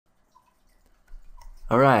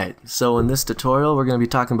Alright, so in this tutorial we're going to be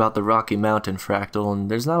talking about the Rocky Mountain fractal,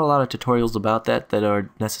 and there's not a lot of tutorials about that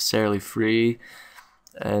are necessarily free,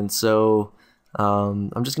 and so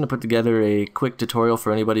I'm just going to put together a quick tutorial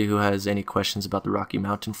for anybody who has any questions about the Rocky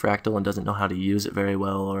Mountain fractal and doesn't know how to use it very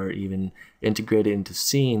well or even integrate it into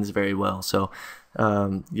scenes very well. So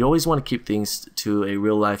you always want to keep things to a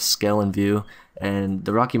real life scale and view, and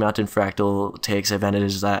the Rocky Mountain fractal takes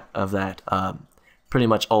advantage of that pretty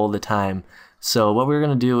much all the time. So what we're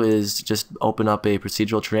going to do is just open up a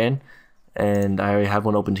procedural terrain, and I already have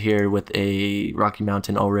one opened here with a Rocky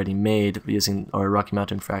Mountain already made using our Rocky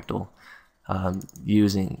Mountain fractal,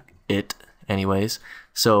 using it anyways.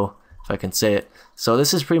 So if I can say it, so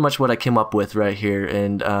this is pretty much what I came up with right here,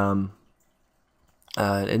 and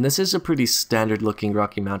this is a pretty standard looking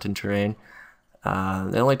Rocky Mountain terrain.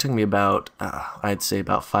 It only took me about I'd say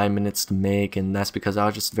about 5 minutes to make, and that's because I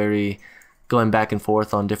was just going back and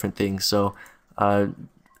forth on different things. So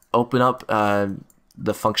open up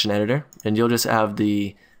the function editor, and you'll just have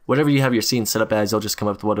whatever you have your scene set up as, you'll just come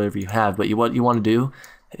up with whatever you have. But what you want to do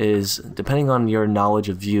is, depending on your knowledge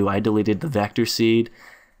of view, I deleted the vector seed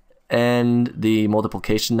and the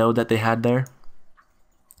multiplication node that they had there,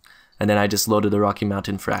 and then I just loaded the Rocky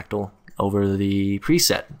Mountain fractal over the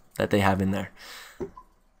preset that they have in there.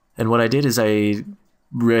 And what I did is I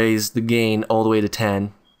raised the gain all the way to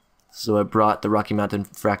 10. So it brought the Rocky Mountain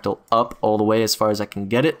fractal up all the way as far as I can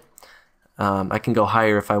get it. I can go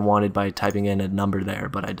higher if I wanted by typing in a number there,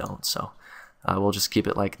 but I don't. So we'll just keep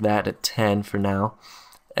it like that at 10 for now.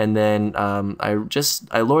 And then I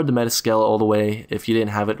lowered the metascale all the way. If you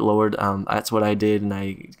didn't have it lowered, that's what I did, and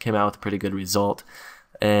I came out with a pretty good result.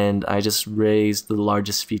 And I just raised the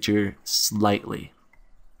largest feature slightly,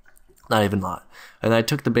 not even a lot. And I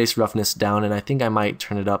took the base roughness down, and I think I might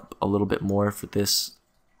turn it up a little bit more for this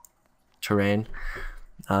terrain.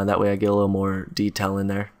 That way I get a little more detail in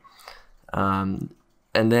there. And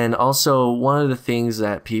then also, one of the things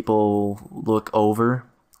that people look over,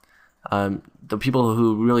 the people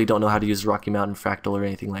who really don't know how to use Rocky Mountain fractal or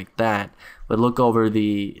anything like that, would look over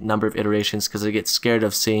the number of iterations because they get scared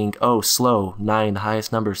of seeing, oh, slow, 9, the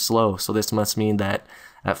highest number is slow, so this must mean that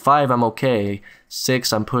at 5 I'm okay,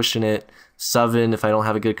 6 I'm pushing it, 7 if I don't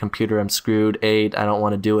have a good computer I'm screwed, 8 I don't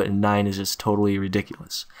want to do it, and 9 is just totally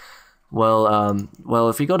ridiculous. Well,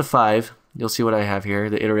 if we go to 5, you'll see what I have here.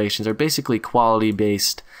 The iterations are basically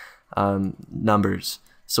quality-based numbers.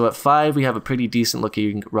 So at 5, we have a pretty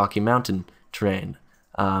decent-looking Rocky Mountain terrain.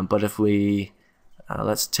 But if we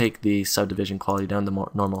let's take the subdivision quality down to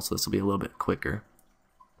normal, so this will be a little bit quicker.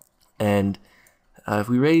 And if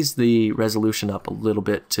we raise the resolution up a little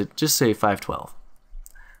bit to just say 512,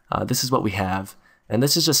 this is what we have, and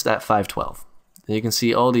this is just at 512. And you can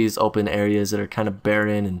see all these open areas that are kind of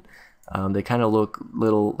barren, and they kind of look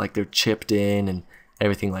little like they're chipped in and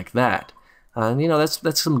everything like that. And you know,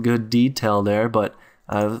 that's some good detail there. But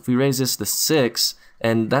if we raise this to 6,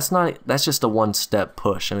 and that's just a one-step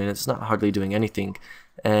push. I mean, it's not hardly doing anything,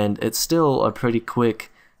 and it's still a pretty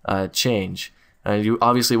quick change. You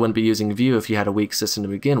obviously wouldn't be using view if you had a weak system to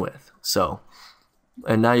begin with. So,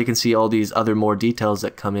 and now you can see all these other more details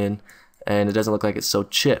that come in, and it doesn't look like it's so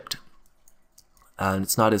chipped. And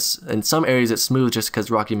it's not as, in some areas it's smooth just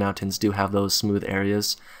because Rocky Mountains do have those smooth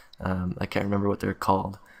areas. I can't remember what they're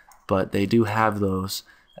called, but they do have those.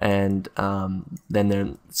 And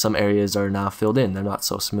then some areas are now filled in, they're not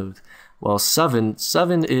so smooth. Well, 7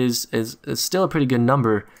 is still a pretty good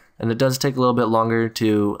number, and it does take a little bit longer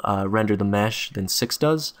to render the mesh than 6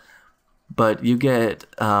 does, but you get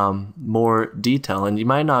more detail, and you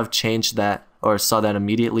might not have changed that or saw that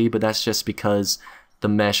immediately, but that's just because the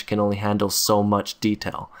mesh can only handle so much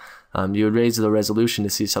detail. You would raise the resolution to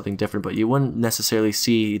see something different, but you wouldn't necessarily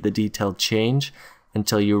see the detail change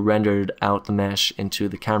until you rendered out the mesh into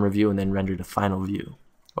the camera view and then rendered a final view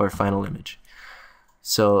or final image.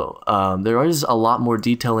 So there is a lot more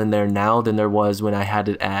detail in there now than there was when I had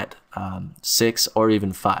it at 6 or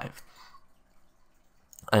even 5.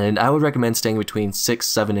 And I would recommend staying between 6,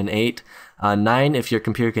 7, and 8. 9, if your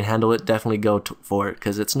computer can handle it, definitely go for it,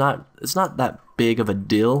 because it's not that big of a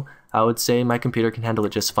deal. I would say my computer can handle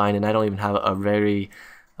it just fine, and I don't even have a very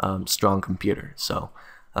strong computer. So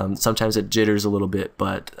sometimes it jitters a little bit,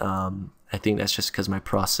 but I think that's just because my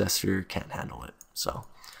processor can't handle it. So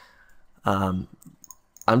I'm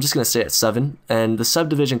just going to stay at 7. And the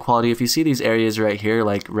subdivision quality, if you see these areas right here,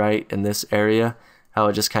 like right in this area, how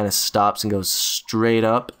it just kind of stops and goes straight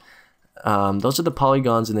up, those are the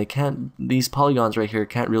polygons, and these polygons right here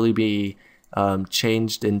can't really be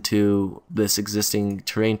changed into this existing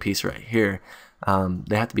terrain piece right here.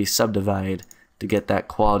 They have to be subdivided to get that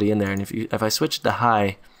quality in there. And if I switch to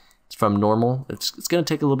high, from normal, it's going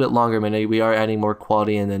to take a little bit longer. I mean, we are adding more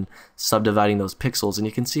quality and then subdividing those pixels, and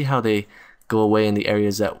you can see how they go away in the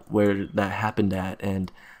areas where that happened at,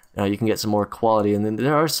 and you can get some more quality. And then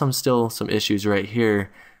there are still some issues right here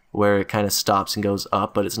where it kind of stops and goes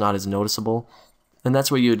up, but it's not as noticeable, and that's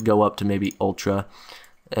where you'd go up to maybe ultra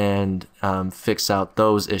and fix out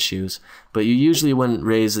those issues. But you usually wouldn't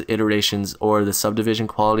raise the iterations or the subdivision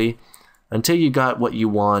quality until you got what you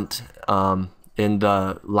want in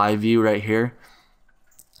the live view right here,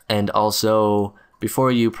 and also before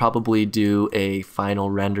you probably do a final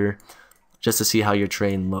render just to see how your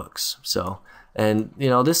terrain looks. So, and you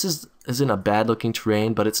know, this isn't a bad looking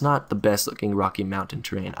terrain, but it's not the best looking Rocky Mountain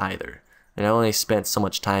terrain either, and I only spent so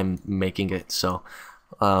much time making it, so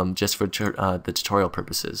just for the tutorial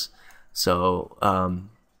purposes. So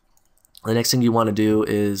the next thing you want to do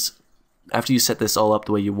is, after you set this all up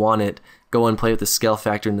the way you want it, go and play with the scale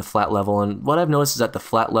factor in the flat level. And what I've noticed is that the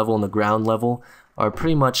flat level and the ground level are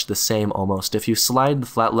pretty much the same almost. If you slide the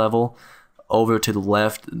flat level over to the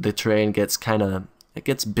left, the terrain gets it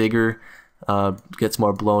gets bigger, gets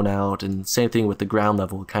more blown out, and same thing with the ground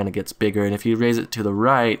level, it kind of gets bigger. And if you raise it to the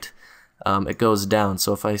right, it goes down.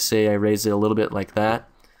 So if I say I raise it a little bit like that,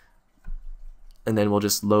 and then we'll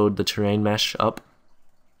just load the terrain mesh up,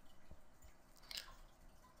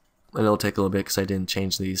 and it'll take a little bit because I didn't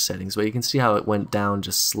change these settings, but you can see how it went down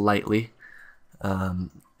just slightly. And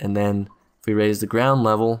then if we raise the ground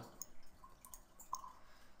level,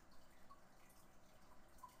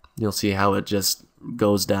 you'll see how it just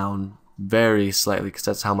goes down very slightly, because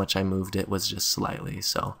that's how much I moved it, was just slightly.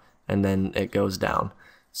 So, and then it goes down.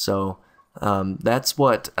 So that's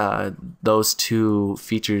what those two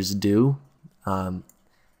features do.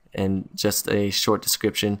 And just a short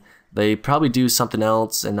description. They probably do something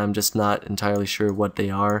else, and I'm just not entirely sure what they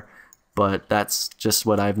are, but that's just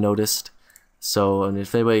what I've noticed. So, and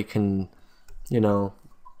if anybody can, you know,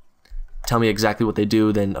 tell me exactly what they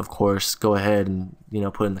do, then of course go ahead and, you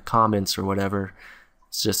know, put in the comments or whatever.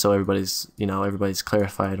 It's just so everybody's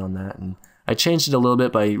clarified on that. And I changed it a little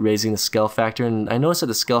bit by raising the scale factor, and I noticed that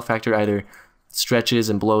the scale factor either stretches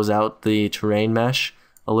and blows out the terrain mesh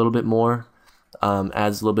a little bit more,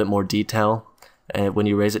 adds a little bit more detail. And when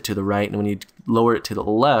you raise it to the right, and when you lower it to the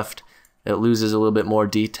left, it loses a little bit more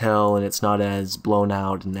detail, and it's not as blown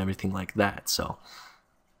out and everything like that. So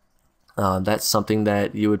that's something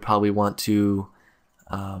that you would probably want to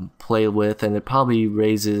play with, and it probably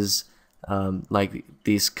raises like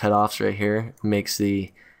these cutoffs right here, makes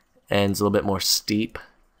the ends a little bit more steep.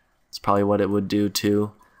 It's probably what it would do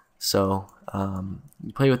too. So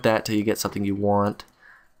you play with that till you get something you want,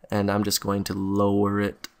 and I'm just going to lower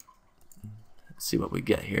it. See what we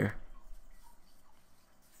get here.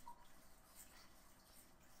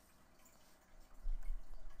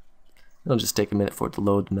 It'll just take a minute for it to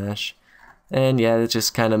load the mesh. And yeah, it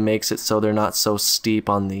just kind of makes it so they're not so steep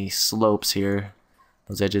on the slopes here.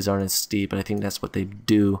 Those edges aren't as steep, and I think that's what they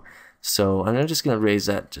do. So I'm just going to raise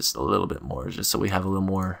that just a little bit more, just so we have a little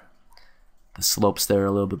more, the slopes there are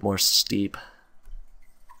a little bit more steep.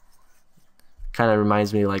 Kind of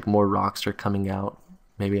reminds me like more rocks are coming out,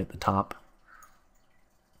 maybe at the top.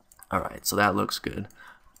 Alright, so that looks good.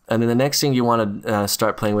 And then the next thing you want to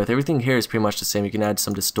start playing with, everything here is pretty much the same. You can add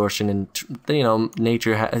some distortion, and you know,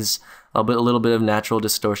 nature has a little bit of natural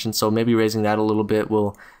distortion, so maybe raising that a little bit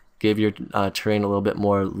will give your terrain a little bit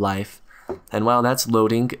more life. And while that's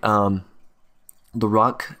loading, the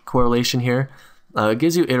rock correlation here, it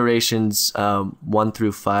gives you iterations 1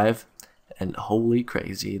 through 5, and holy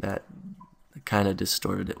crazy, that kind of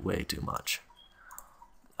distorted it way too much.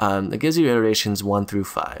 It gives you iterations 1 through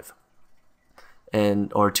 5.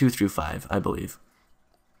 Or 2 through 5, I believe.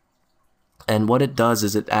 And what it does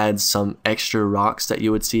is it adds some extra rocks that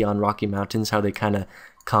you would see on Rocky Mountains, how they kind of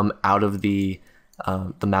come out of the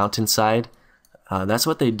mountainside. That's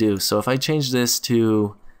what they do. So if I change this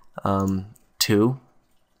to 2,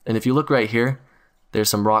 and if you look right here, there's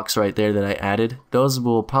some rocks right there that I added. Those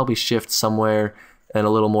will probably shift somewhere in a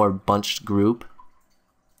little more bunched group.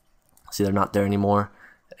 See, they're not there anymore.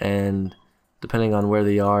 And depending on where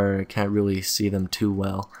they are, I can't really see them too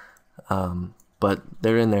well, but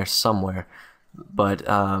they're in there somewhere. But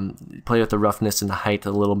play with the roughness and the height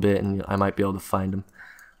a little bit, and I might be able to find them.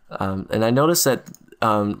 And I noticed that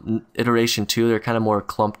iteration 2, they're kind of more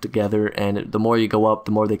clumped together, and the more you go up,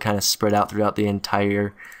 the more they kind of spread out throughout the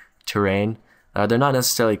entire terrain. They're not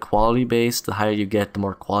necessarily quality based. The higher you get, the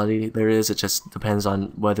more quality there is. It just depends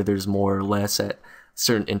on whether there's more or less at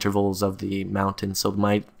certain intervals of the mountain. So it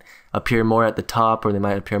might appear more at the top, or they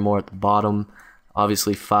might appear more at the bottom.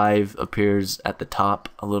 Obviously 5 appears at the top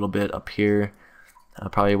a little bit up here,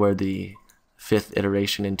 probably where the fifth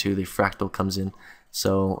iteration into the fractal comes in.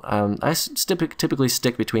 So I typically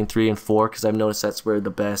stick between 3 and 4 because I've noticed that's where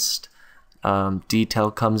the best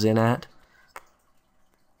detail comes in at.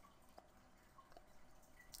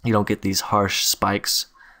 You don't get these harsh spikes.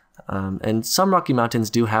 And some Rocky Mountains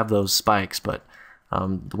do have those spikes, but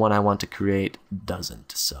the one I want to create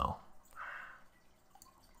doesn't. So,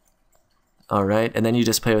 all right, and then you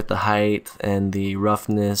just play with the height and the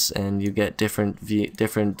roughness, and you get different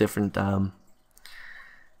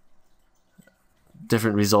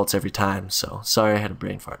results every time. So sorry, I had a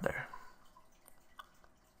brain fart there.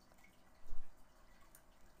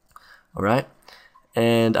 All right,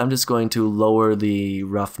 and I'm just going to lower the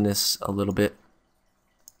roughness a little bit.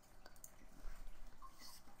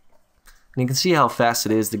 And you can see how fast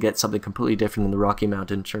it is to get something completely different in the Rocky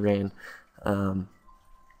Mountain terrain.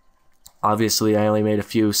 Obviously, I only made a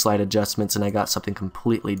few slight adjustments and I got something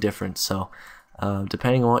completely different. So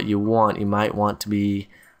depending on what you want, you might want to be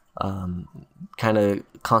kind of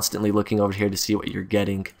constantly looking over here to see what you're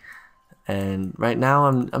getting. And right now,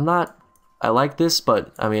 I'm not, I like this,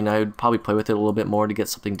 but I mean, I would probably play with it a little bit more to get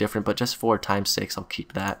something different, but just for time's sake, I'll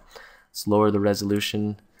keep that. Let's lower the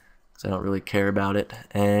resolution, I don't really care about it,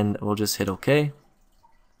 and we'll just hit OK,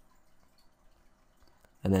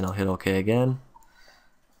 and then I'll hit OK again.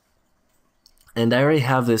 And I already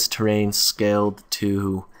have this terrain scaled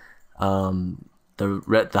to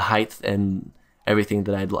the height and everything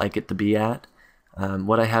that I'd like it to be at.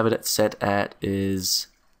 What I have it set at is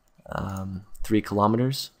 3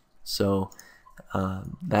 kilometers. So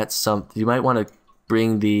that's something you might want to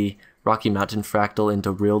bring the Rocky Mountain fractal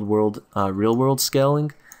into real world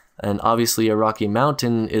scaling. And obviously a Rocky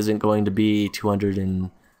Mountain isn't going to be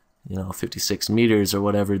 256 meters or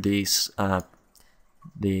whatever the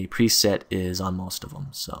preset is on most of them,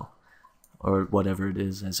 so, or whatever it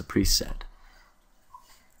is as a preset.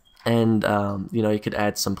 And you know, you could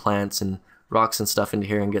add some plants and rocks and stuff into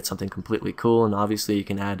here and get something completely cool. And obviously you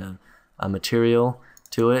can add a material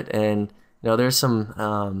to it, and you know, there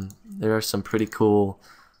are some pretty cool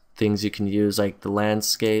things you can use, like the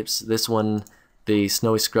landscapes. This one, the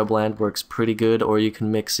snowy scrubland, works pretty good, or you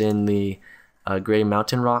can mix in the gray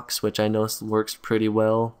mountain rocks, which I know works pretty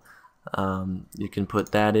well. You can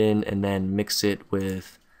put that in and then mix it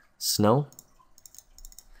with snow.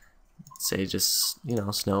 Say just, you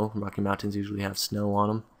know, snow. Rocky Mountains usually have snow on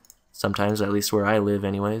them. Sometimes, at least where I live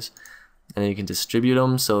anyways. And then you can distribute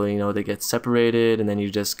them so, you know, they get separated, and then you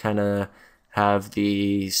just kind of have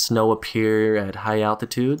the snow appear at high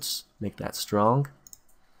altitudes. Make that strong.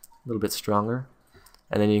 A little bit stronger,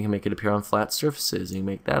 and then you can make it appear on flat surfaces and you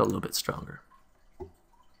make that a little bit stronger, and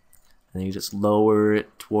then you just lower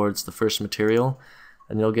it towards the first material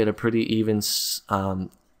and you'll get a pretty even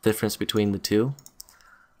difference between the two.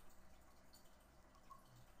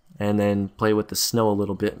 And then play with the snow a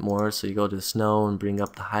little bit more, so you go to the snow and bring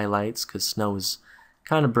up the highlights, because snow is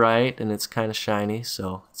kind of bright and it's kind of shiny,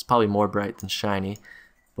 so it's probably more bright than shiny,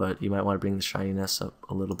 but you might want to bring the shininess up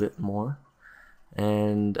a little bit more.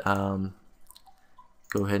 And go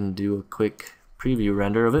ahead and do a quick preview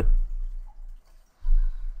render of it.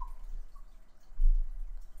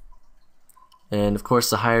 And of course,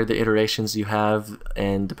 the higher the iterations you have,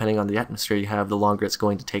 and depending on the atmosphere you have, the longer it's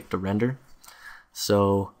going to take to render.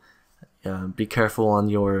 So be careful on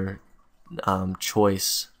your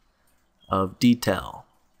choice of detail.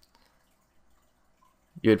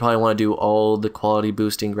 You would probably want to do all the quality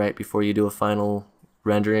boosting right before you do a final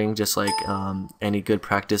rendering, just like any good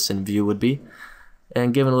practice in View would be.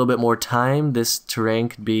 And given a little bit more time, this terrain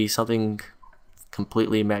could be something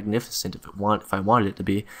completely magnificent if I wanted it to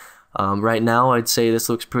be. Right now, I'd say this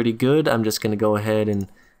looks pretty good. I'm just going to go ahead and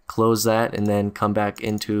close that and then come back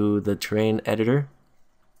into the terrain editor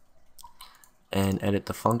and edit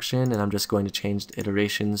the function, and I'm just going to change the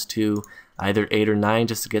iterations to either 8 or 9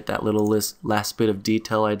 just to get that little last bit of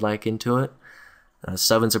detail I'd like into it.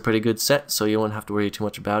 7's a pretty good set, so you won't have to worry too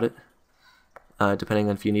much about it, depending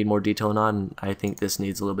on if you need more detail or not. And I think this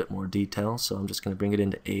needs a little bit more detail, so I'm just going to bring it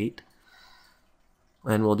into 8,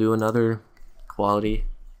 and we'll do another quality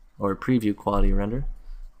or preview quality render.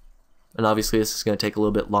 And obviously this is going to take a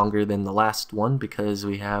little bit longer than the last one because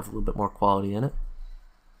we have a little bit more quality in it.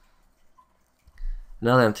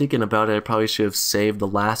 Now that I'm thinking about it, I probably should have saved the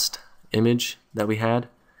last image that we had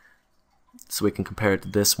so we can compare it to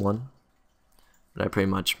this one. But I pretty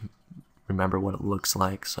much remember what it looks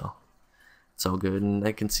like, so it's all good. And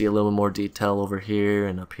I can see a little more detail over here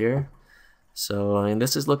and up here. So I mean,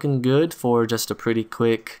 this is looking good for just a pretty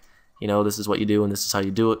quick, you know, this is what you do and this is how you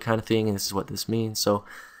do it kind of thing, and this is what this means. So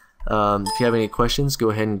if you have any questions, go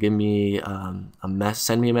ahead and give me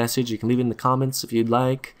send me a message. You can leave it in the comments if you'd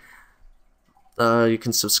like. You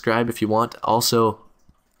can subscribe if you want. Also,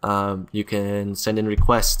 you can send in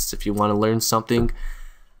requests if you want to learn something.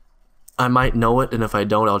 I might know it, and if I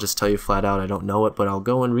don't, I'll just tell you flat out I don't know it, but I'll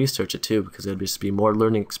go and research it too, because it'll just be more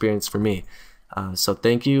learning experience for me. So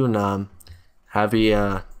thank you, and have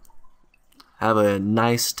a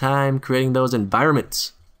nice time creating those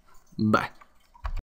environments. Bye.